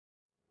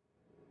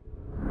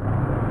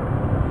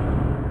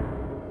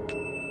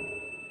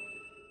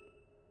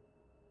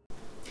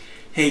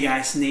Hey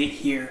guys, Nate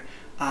here.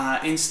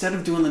 Instead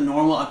of doing the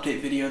normal update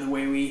video the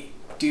way we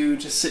do,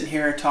 just sitting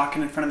here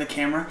talking in front of the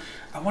camera,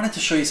 I wanted to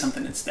show you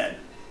something instead.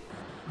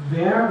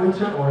 Wer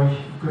unter euch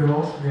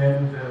groß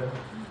werden will,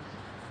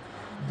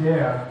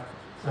 der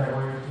sei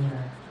euer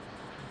Diener.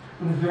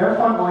 Und wer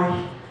von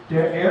euch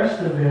der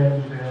Erste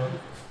werden will.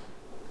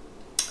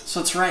 So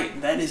that's right,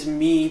 that is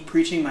me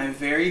preaching my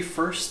very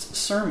first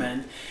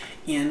sermon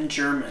in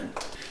German.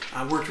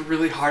 I worked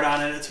really hard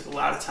on it. It took a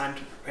lot of time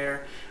to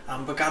prepare,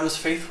 but God was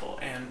faithful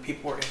and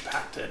people were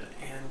impacted,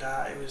 and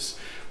it was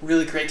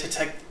really great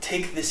to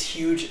take this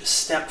huge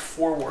step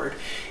forward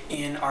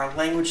in our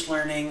language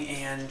learning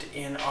and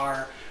in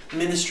our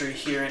ministry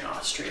here in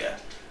Austria.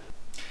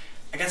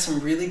 I got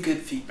some really good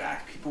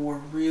feedback. People were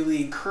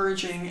really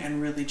encouraging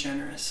and really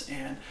generous,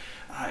 and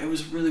it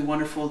was really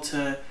wonderful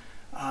to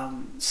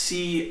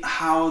see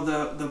how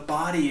the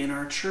body in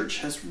our church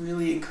has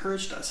really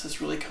encouraged us, has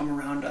really come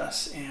around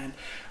us, and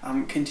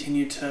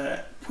continue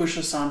to push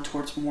us on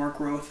towards more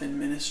growth in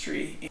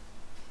ministry.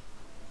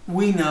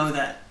 We know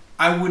that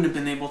I wouldn't have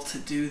been able to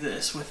do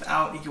this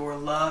without your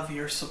love,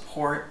 your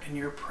support, and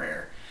your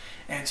prayer.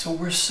 And so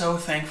we're so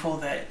thankful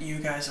that you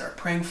guys are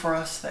praying for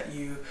us, that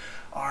you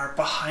are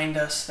behind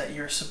us, that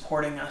you're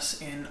supporting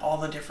us in all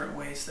the different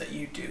ways that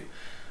you do.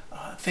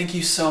 Thank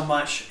you so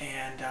much,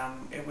 and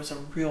it was a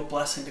real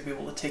blessing to be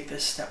able to take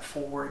this step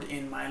forward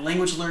in my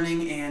language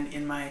learning and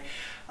in my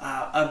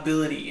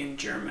ability in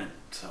German.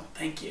 So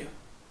thank you.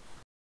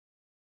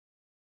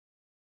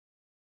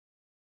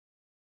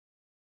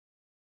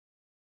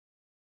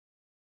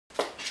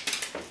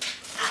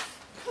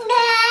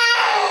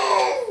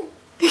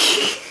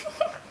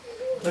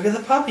 Look at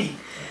the puppy.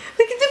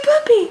 Look at the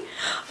puppy.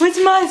 What's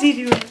Mozzie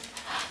doing?